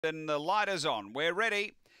And the light is on. We're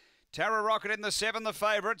ready. Tara Rocket in the 7, the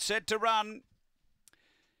favourite, set to run.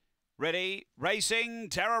 Ready, racing,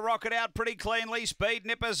 Tara Rocket out pretty cleanly. Speed,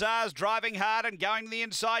 Nipazar's driving hard and going to the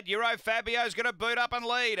inside. Euro Fabio's going to boot up and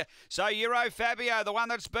lead. So Euro Fabio, the one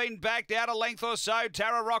that's been backed out a length or so.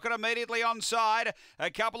 Tara Rocket immediately onside. A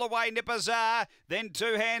couple away, Nipazar. Then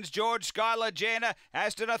Two Hands George, Skylar Jenner.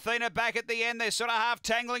 Aston Athena back at the end. They're sort of half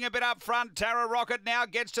tangling a bit up front. Tara Rocket now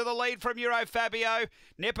gets to the lead from Euro Fabio.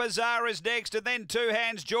 Nipazar is next and then Two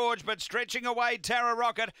Hands George, but stretching away, Tara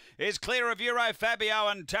Rocket is clear of Euro Fabio,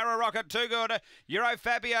 and Tara Rocket too good. Euro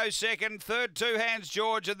Fabio second, third Two Hands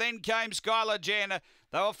George, and then came Skylar Jen.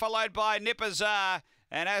 They were followed by Nipazar,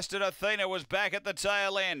 and Aston Athena was back at the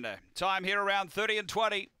tail end. Time here around 30 and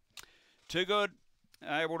 20. Too good.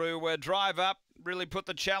 Able to drive up, really put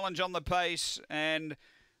the challenge on the pace, and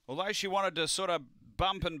although she wanted to sort of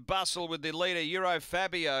bump and bustle with the leader, Euro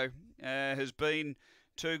Fabio has been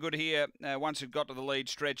too good here. Once it got to the lead,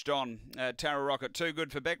 stretched on. Tara Rocket too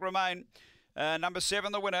good for Beck Remain. Number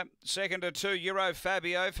 7, the winner. Second to 2, Euro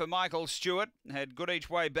Fabio for Michael Stewart. Had good each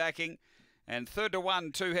way backing. And third to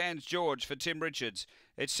 1, Two Hands George for Tim Richards.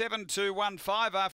 It's 7-2-1-5 after.